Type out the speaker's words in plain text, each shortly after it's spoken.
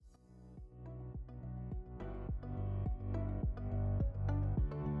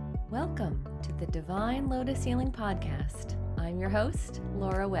Welcome to the Divine Lotus Healing Podcast. I'm your host,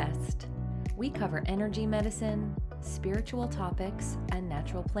 Laura West. We cover energy medicine, spiritual topics, and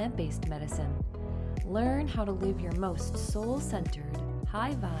natural plant-based medicine. Learn how to live your most soul-centered,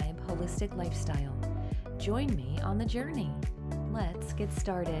 high-vibe, holistic lifestyle. Join me on the journey. Let's get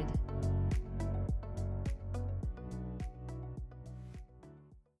started.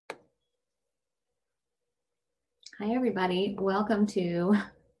 Hi, everybody. Welcome to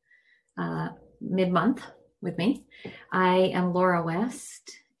mid-month with me. I am Laura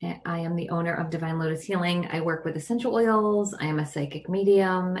West. I am the owner of Divine Lotus Healing. I work with essential oils. I am a psychic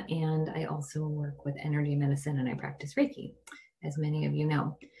medium, and I also work with energy medicine, and I practice Reiki, as many of you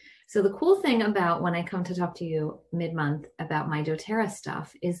know. So the cool thing about when I come to talk to you mid-month about my doTERRA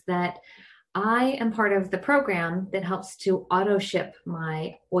stuff is that I am part of the program that helps to auto ship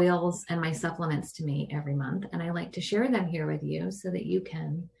my oils and my supplements to me every month. And I like to share them here with you so that you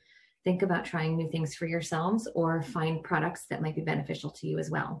can think about trying new things for yourselves or find products that might be beneficial to you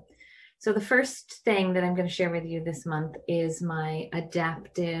as well. So the first thing that I'm going to share with you this month is my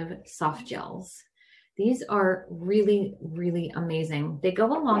adaptive soft gels. These are really, really amazing. They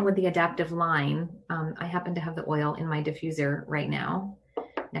go along with the adaptive line. I happen to have the oil in my diffuser right now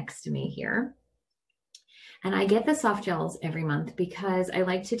next to me here. And I get the soft gels every month because I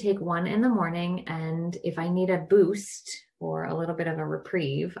like to take one in the morning, and if I need a boost or a little bit of a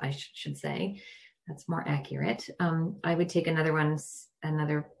reprieve, I should say, that's more accurate, I would take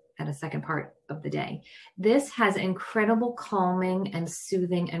another at a second part of the day. This has incredible calming and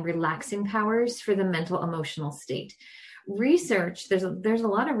soothing and relaxing powers for the mental emotional state. Research, there's a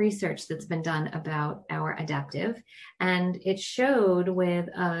lot of research that's been done about our adaptive, and it showed with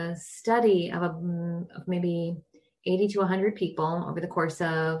a study of maybe 80 to 100 people over the course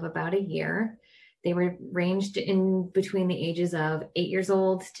of about a year. They were ranged in between the ages of 8 years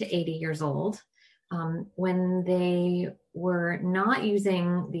old to 80 years old. When they were not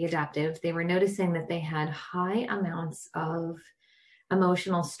using the adaptive, they were noticing that they had high amounts of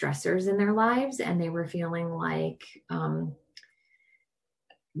emotional stressors in their lives, and they were feeling like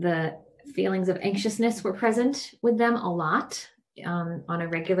the feelings of anxiousness were present with them a lot on a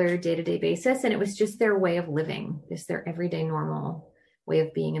regular day-to-day basis. And it was just their way of living, just their everyday normal way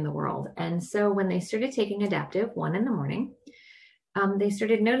of being in the world. And so when they started taking adaptive one in the morning, they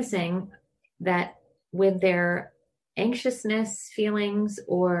started noticing that with their anxiousness feelings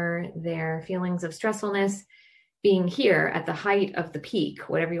or their feelings of stressfulness being here at the height of the peak,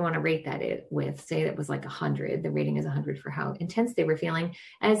 whatever you want to rate that with, say that was like 100, the rating is 100 for how intense they were feeling.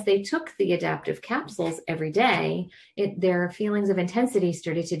 As they took the adaptive capsules every day, their feelings of intensity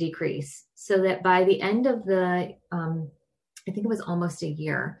started to decrease. So that by the end of the, I think it was almost a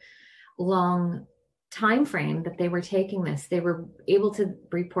year long time frame that they were taking this, they were able to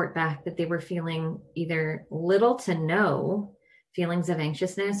report back that they were feeling either little to no feelings of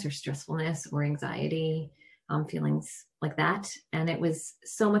anxiousness or stressfulness or anxiety, feelings like that. And it was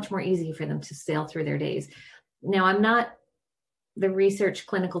so much more easy for them to sail through their days. Now, I'm not the research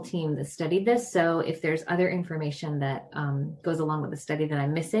clinical team that studied this, so if there's other information that goes along with the study that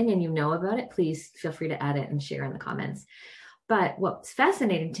I'm missing and you know about it, please feel free to add it and share in the comments. But what's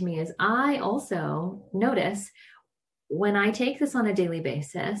fascinating to me is I also notice when I take this on a daily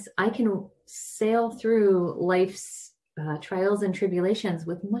basis, I can sail through life's trials and tribulations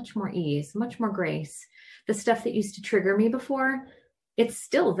with much more ease, much more grace. The stuff that used to trigger me before, it's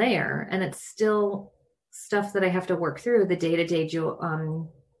still there, and it's still stuff that I have to work through, the day-to-day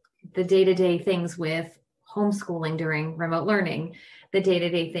things with homeschooling during remote learning, the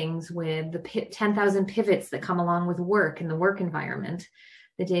day-to-day things with the 10,000 pivots that come along with work and the work environment,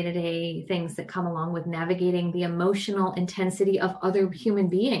 the day-to-day things that come along with navigating the emotional intensity of other human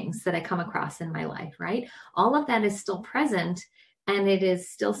beings that I come across in my life, right? All of that is still present, and it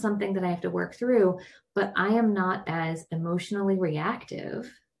is still something that I have to work through, but I am not as emotionally reactive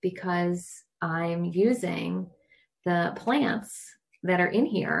because I'm using the plants that are in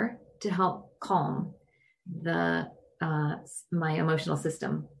here to help calm my emotional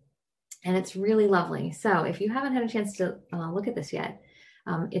system. And it's really lovely. So if you haven't had a chance to look at this yet,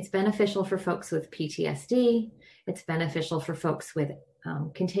 it's beneficial for folks with PTSD. It's beneficial for folks with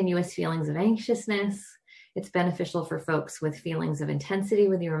continuous feelings of anxiousness. It's beneficial for folks with feelings of intensity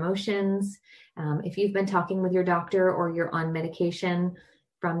with your emotions. If you've been talking with your doctor or you're on medication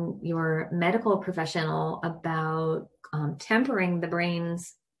from your medical professional about tempering the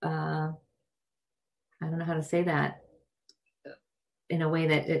brain's, I don't know how to say that in a way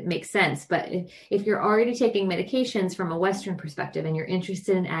that it makes sense, but if you're already taking medications from a Western perspective and you're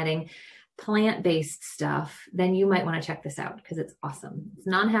interested in adding plant-based stuff, then you might want to check this out because it's awesome. It's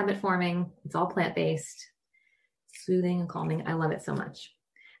non-habit forming. It's all plant-based, soothing and calming. I love it so much.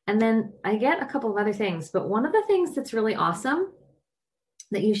 And then I get a couple of other things, but one of the things that's really awesome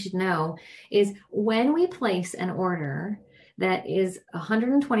that you should know is when we place an order that is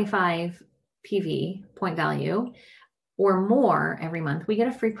 125 PV, point value, or more every month, we get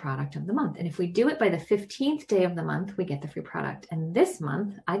a free product of the month. And if we do it by the 15th day of the month, we get the free product. And this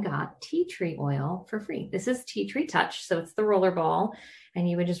month I got tea tree oil for free. This is Tea Tree Touch. So it's the roller ball and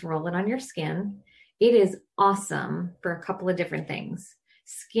you would just roll it on your skin. It is awesome for a couple of different things.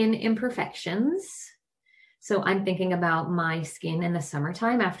 Skin imperfections. So I'm thinking about my skin in the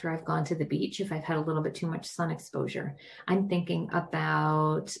summertime after I've gone to the beach, if I've had a little bit too much sun exposure. I'm thinking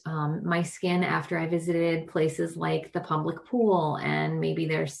about my skin after I visited places like the public pool and maybe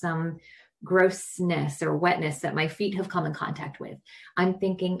there's some grossness or wetness that my feet have come in contact with. I'm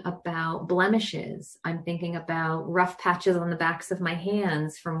thinking about blemishes. I'm thinking about rough patches on the backs of my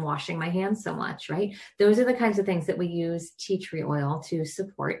hands from washing my hands so much, right? Those are the kinds of things that we use tea tree oil to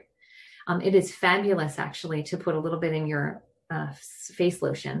support. It is fabulous, actually, to put a little bit in your face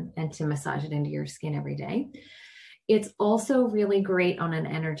lotion and to massage it into your skin every day. It's also really great on an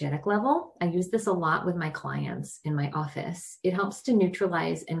energetic level. I use this a lot with my clients in my office. It helps to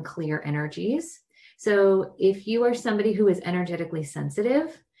neutralize and clear energies. So if you are somebody who is energetically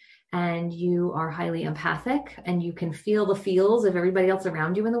sensitive and you are highly empathic and you can feel the feels of everybody else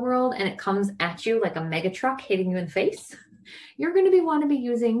around you in the world and it comes at you like a mega truck hitting you in the face, you're going to want to be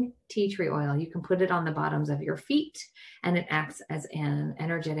using tea tree oil. You can put it on the bottoms of your feet and it acts as an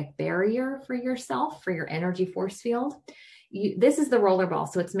energetic barrier for yourself, for your energy force field. This is the roller ball,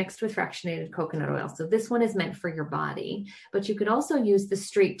 so it's mixed with fractionated coconut oil. So this one is meant for your body, but you could also use the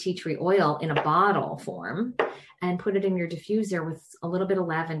straight tea tree oil in a bottle form and put it in your diffuser with a little bit of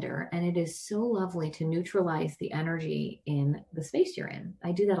lavender. And it is so lovely to neutralize the energy in the space you're in.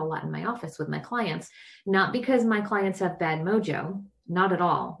 I do that a lot in my office with my clients, not because my clients have bad mojo, not at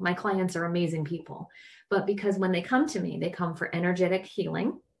all. My clients are amazing people, but because when they come to me, they come for energetic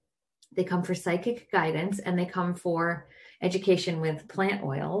healing, they come for psychic guidance, and they come for education with plant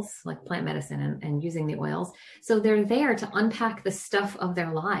oils, like plant medicine and using the oils. So they're there to unpack the stuff of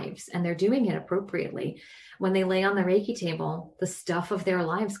their lives and they're doing it appropriately. When they lay on the Reiki table, the stuff of their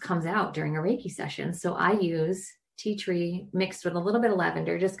lives comes out during a Reiki session. So I use tea tree mixed with a little bit of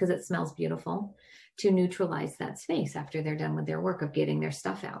lavender just because it smells beautiful to neutralize that space after they're done with their work of getting their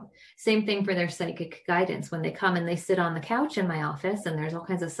stuff out. Same thing for their psychic guidance. When they come and they sit on the couch in my office and there's all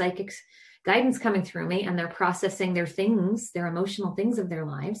kinds of psychic guidance coming through me and they're processing their things, their emotional things of their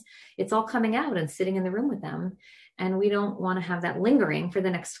lives, it's all coming out and sitting in the room with them. And we don't want to have that lingering for the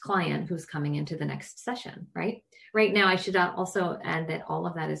next client who's coming into the next session, right? Right now, I should also add that all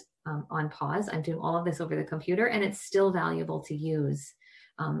of that is on pause. I'm doing all of this over the computer and it's still valuable to use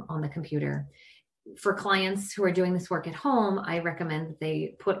on the computer. For clients who are doing this work at home, I recommend that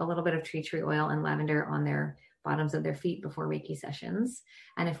they put a little bit of tea tree oil and lavender on their bottoms of their feet before Reiki sessions.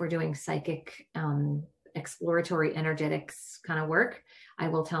 And if we're doing psychic, exploratory energetics kind of work, I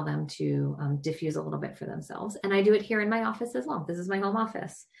will tell them to diffuse a little bit for themselves. And I do it here in my office as well. This is my home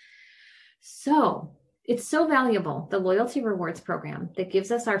office. So it's so valuable, the loyalty rewards program that gives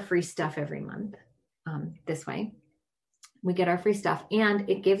us our free stuff every month this way. We get our free stuff and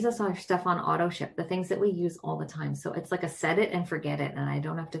it gives us our stuff on auto ship, the things that we use all the time. So it's like a set it and forget it. And I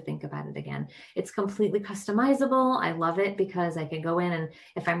don't have to think about it again. It's completely customizable. I love it because I can go in and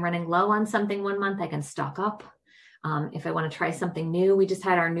if I'm running low on something one month, I can stock up. If I want to try something new, we just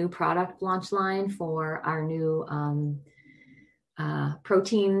had our new product launch line for our new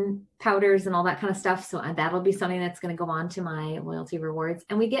protein powders and all that kind of stuff. So that'll be something that's going to go on to my loyalty rewards.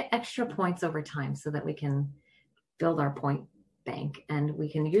 And we get extra points over time so that we can build our point bank and we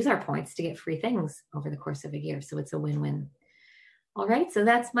can use our points to get free things over the course of a year. So it's a win-win. All right. So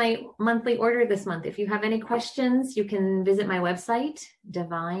that's my monthly order this month. If you have any questions, you can visit my website,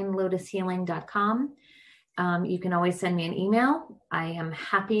 divinelotushealing.com. You can always send me an email. I am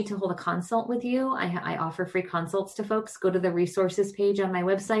happy to hold a consult with you. I offer free consults to folks. Go to the resources page on my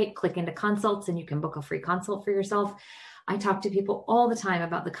website, click into consults, and you can book a free consult for yourself. I talk to people all the time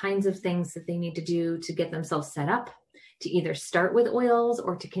about the kinds of things that they need to do to get themselves set up to either start with oils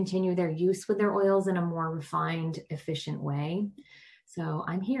or to continue their use with their oils in a more refined, efficient way. So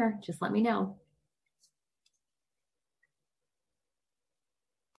I'm here. Just let me know.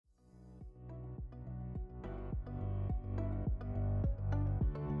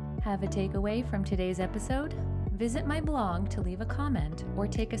 Have a takeaway from today's episode? Visit my blog to leave a comment or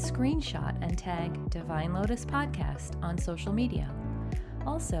take a screenshot and tag Divine Lotus Podcast on social media.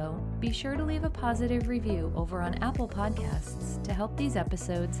 Also, be sure to leave a positive review over on Apple Podcasts to help these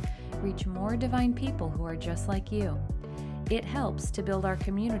episodes reach more divine people who are just like you. It helps to build our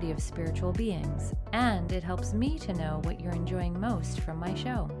community of spiritual beings, and it helps me to know what you're enjoying most from my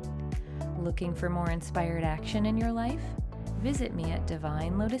show. Looking for more inspired action in your life? Visit me at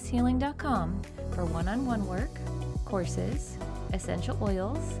divinelotushealing.com for one-on-one work, courses, essential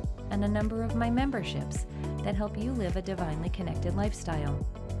oils, and a number of my memberships that help you live a divinely connected lifestyle.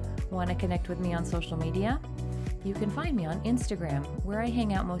 Want to connect with me on social media? You can find me on Instagram, where I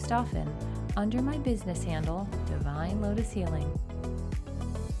hang out most often, under my business handle, Divine Lotus Healing.